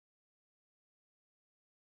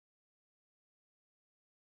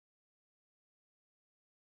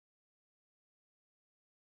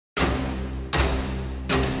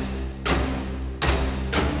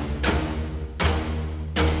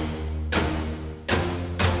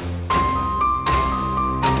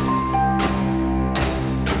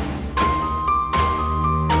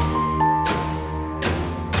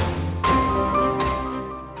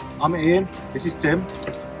I'm Ian, this is Tim.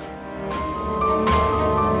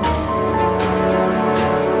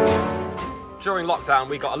 During lockdown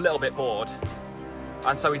we got a little bit bored,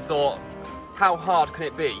 and so we thought, how hard can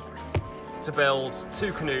it be to build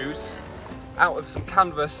 2 canoes out of some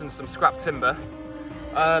canvas and some scrap timber?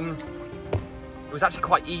 It was actually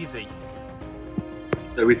quite easy.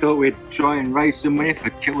 So we thought we'd try and raise some money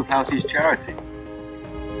for Kilworth House's charity.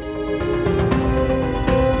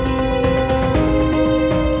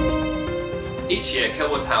 Each year,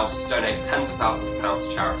 Kilworth House donates tens of thousands of pounds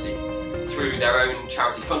to charity through their own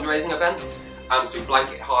charity fundraising events and through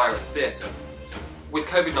blanket hire at the theatre. With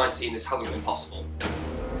COVID-19, this hasn't been possible.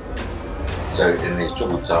 So in these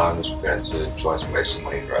troubled times, we're going to try to raise some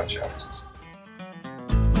money for our charities.